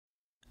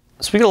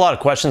So we get a lot of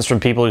questions from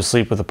people who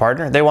sleep with a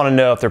partner. They want to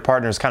know if their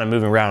partner is kind of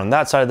moving around on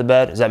that side of the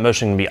bed. Is that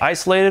motion going to be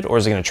isolated, or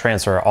is it going to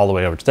transfer all the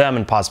way over to them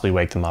and possibly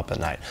wake them up at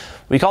night?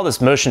 We call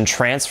this motion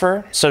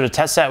transfer. So to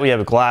test that, we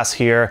have a glass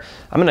here.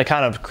 I'm going to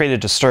kind of create a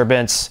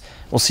disturbance.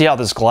 We'll see how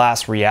this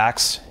glass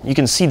reacts. You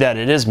can see that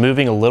it is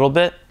moving a little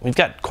bit. We've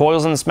got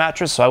coils in this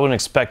mattress, so I wouldn't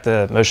expect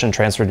the motion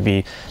transfer to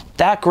be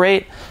that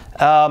great.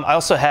 I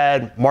also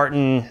had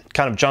Marten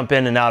kind of jump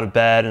in and out of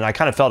bed, and I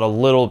kind of felt a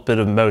little bit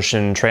of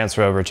motion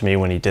transfer over to me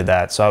when he did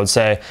that. So I would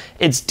say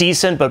it's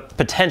decent, but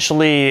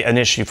potentially an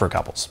issue for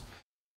couples.